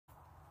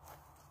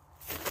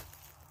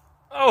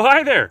Oh,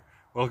 hi there!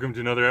 Welcome to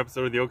another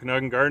episode of the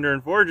Okanagan Gardener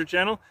and Forager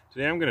channel.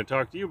 Today I'm going to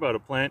talk to you about a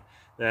plant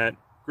that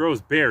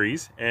grows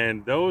berries,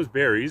 and those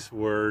berries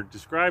were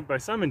described by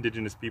some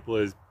indigenous people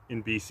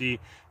in BC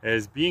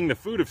as being the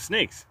food of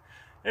snakes.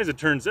 As it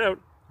turns out,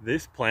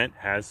 this plant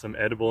has some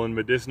edible and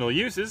medicinal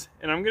uses,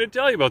 and I'm going to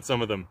tell you about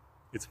some of them.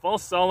 It's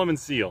false Solomon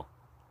seal.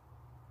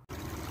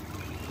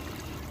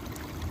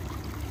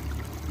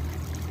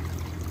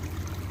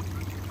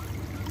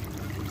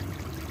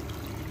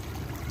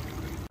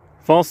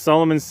 False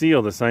Solomon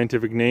seal, the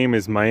scientific name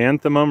is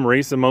Maianthemum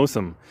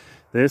racemosum.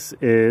 This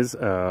is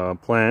a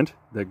plant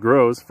that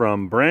grows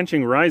from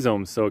branching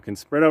rhizomes, so it can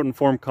spread out and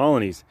form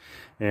colonies.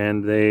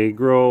 And they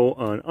grow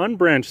on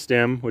unbranched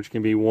stem, which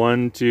can be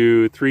 1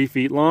 to 3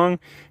 feet long,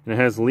 and it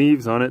has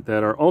leaves on it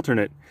that are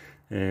alternate.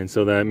 And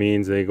so that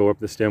means they go up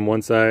the stem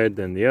one side,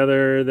 then the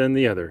other, then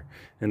the other.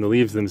 And the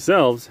leaves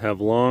themselves have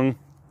long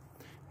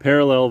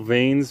parallel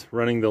veins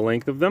running the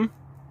length of them.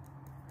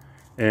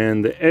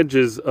 And the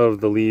edges of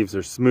the leaves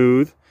are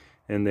smooth,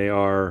 and they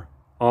are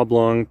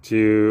oblong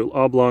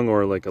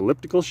or like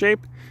elliptical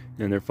shape,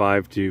 and they're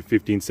 5 to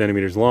 15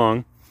 centimeters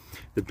long.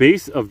 The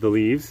base of the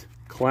leaves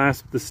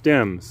clasp the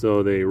stem,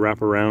 so they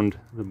wrap around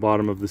the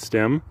bottom of the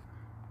stem.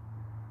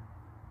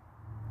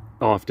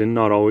 Often,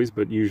 not always,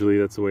 but usually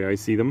that's the way I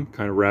see them,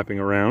 kind of wrapping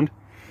around.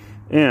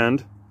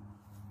 And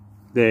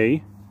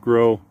they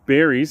grow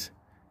berries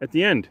at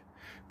the end.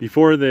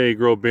 Before they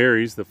grow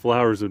berries, the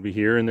flowers would be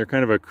here, and they're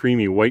kind of a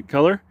creamy white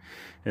color.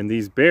 And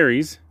these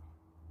berries,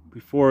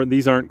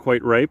 these aren't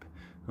quite ripe.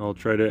 I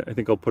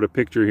think I'll put a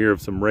picture here of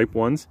some ripe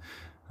ones.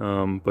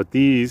 But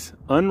these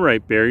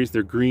unripe berries,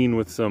 they're green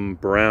with some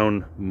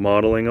brown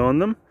mottling on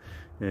them.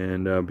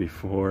 And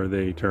before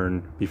they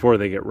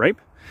get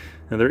ripe.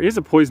 Now there is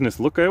a poisonous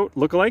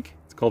lookalike.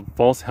 It's called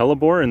false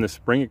hellebore. In the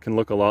spring, it can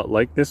look a lot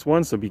like this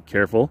one, so be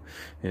careful.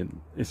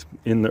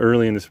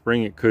 Early in the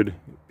spring, it could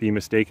be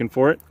mistaken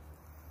for it.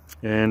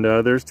 And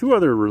there's two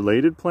other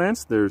related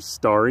plants. There's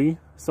starry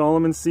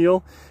Solomon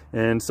seal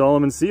and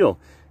Solomon seal.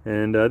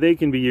 And they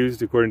can be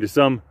used, according to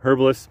some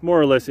herbalists, more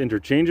or less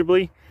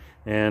interchangeably.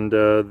 And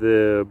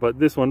but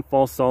this one,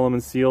 false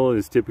Solomon seal,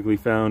 is typically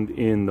found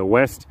in the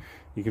west.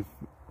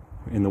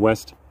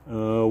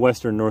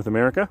 Western North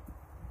America.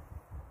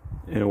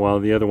 And while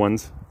the other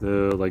ones,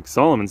 like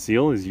Solomon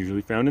seal, is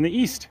usually found in the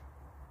east.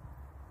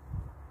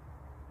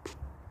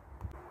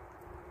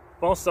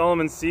 False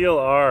Solomon seal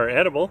are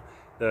edible.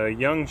 The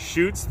young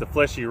shoots, the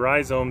fleshy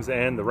rhizomes,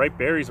 and the ripe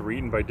berries were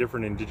eaten by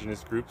different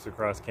indigenous groups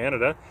across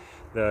Canada.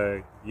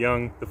 The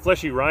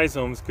fleshy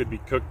rhizomes could be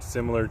cooked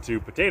similar to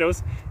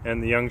potatoes,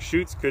 and the young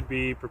shoots could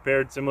be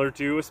prepared similar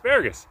to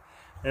asparagus.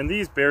 And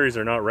these berries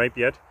are not ripe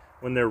yet.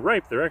 When they're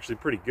ripe, they're actually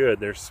pretty good.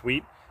 They're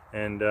sweet,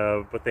 and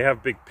but they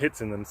have big pits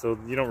in them, so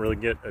you don't really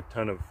get a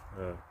ton of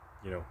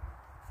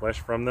flesh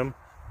from them.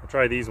 I'll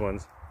try these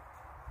ones.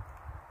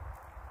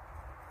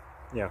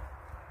 Yeah,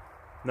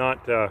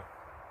 not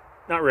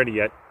ready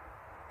yet.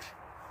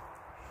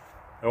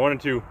 I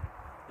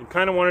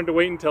kind of wanted to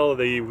wait until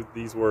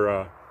these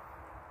were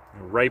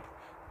ripe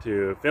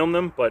to film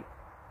them, but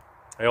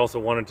I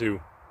also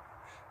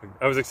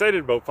I was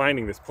excited about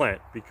finding this plant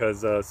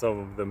because some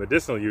of the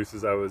medicinal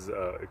uses I was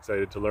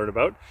excited to learn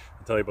about.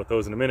 I'll tell you about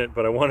those in a minute,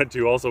 but I wanted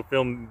to also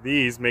film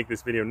these, make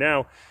this video now.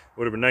 It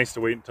would have been nice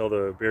to wait until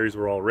the berries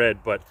were all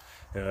red, but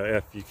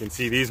if you can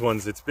see these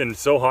ones, it's been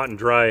so hot and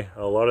dry.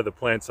 A lot of the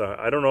plants,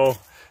 I don't know,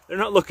 they're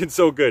not looking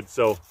so good.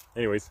 So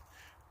anyways,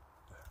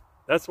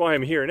 that's why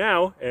I'm here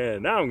now,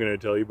 and now I'm going to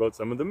tell you about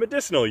some of the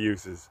medicinal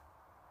uses.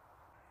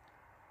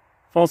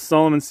 False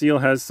Solomon seal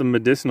has some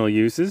medicinal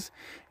uses.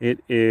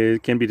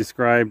 It can be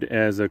described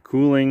as a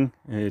cooling,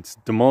 it's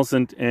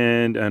demulcent,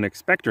 and an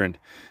expectorant.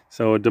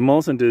 So a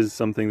demulcent is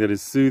something that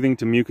is soothing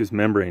to mucous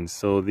membranes.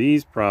 So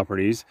these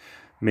properties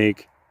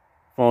make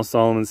false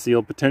Solomon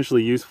seal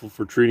potentially useful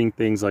for treating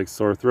things like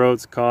sore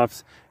throats,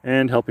 coughs,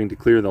 and helping to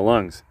clear the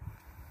lungs.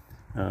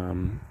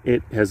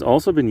 It has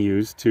also been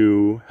used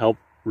to help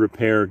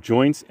repair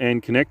joints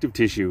and connective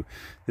tissue.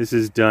 This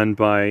is done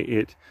by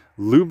it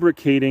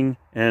lubricating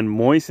and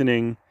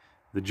moistening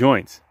the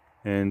joints,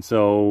 and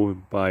so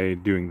by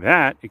doing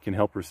that, it can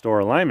help restore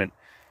alignment,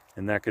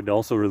 and that could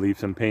also relieve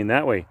some pain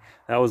that way.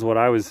 That was what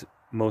I was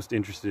most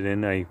interested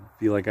in. I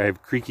feel like I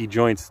have creaky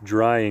joints,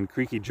 dry and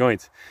creaky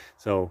joints,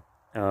 so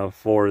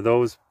for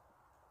those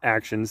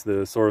actions,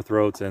 the sore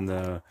throats and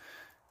the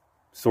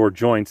sore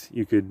joints,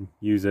 you could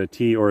use a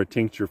tea or a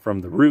tincture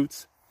from the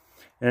roots.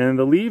 And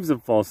the leaves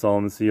of false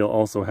Solomon seal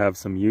also have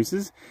some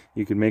uses.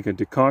 You can make a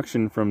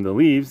decoction from the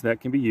leaves that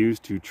can be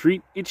used to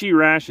treat itchy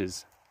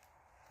rashes.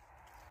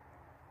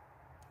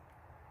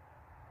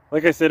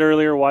 Like I said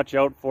earlier, watch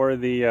out for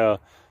the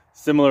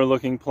similar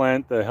looking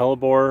plant, the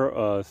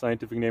hellebore.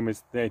 Scientific name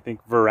is, I think,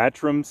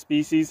 Veratrum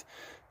species.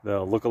 The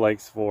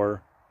lookalikes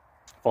for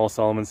false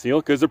Solomon seal,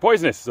 because they're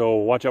poisonous, so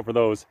watch out for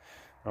those.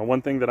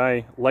 One thing that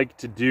I like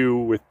to do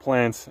with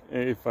plants,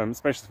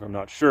 especially if I'm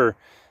not sure,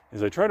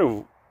 is I try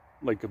to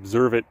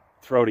observe it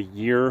throughout a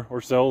year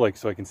or so,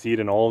 so I can see it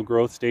in all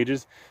growth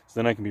stages. So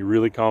then I can be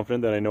really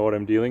confident that I know what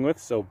I'm dealing with.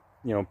 So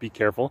you know, be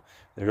careful.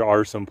 There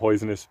are some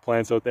poisonous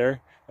plants out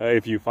there.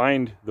 If you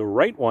find the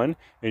right one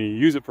and you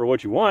use it for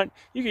what you want,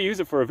 you can use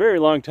it for a very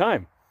long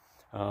time.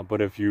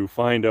 But if you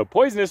find a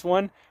poisonous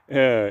one,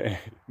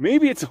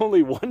 maybe it's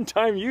only one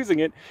time using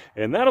it,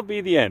 and that'll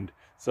be the end.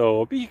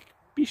 So be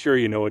sure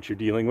you know what you're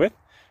dealing with.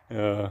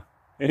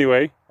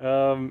 Anyway,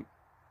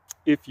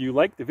 if you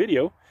like the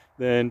video,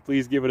 then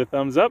please give it a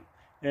thumbs up,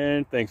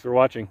 and thanks for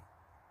watching.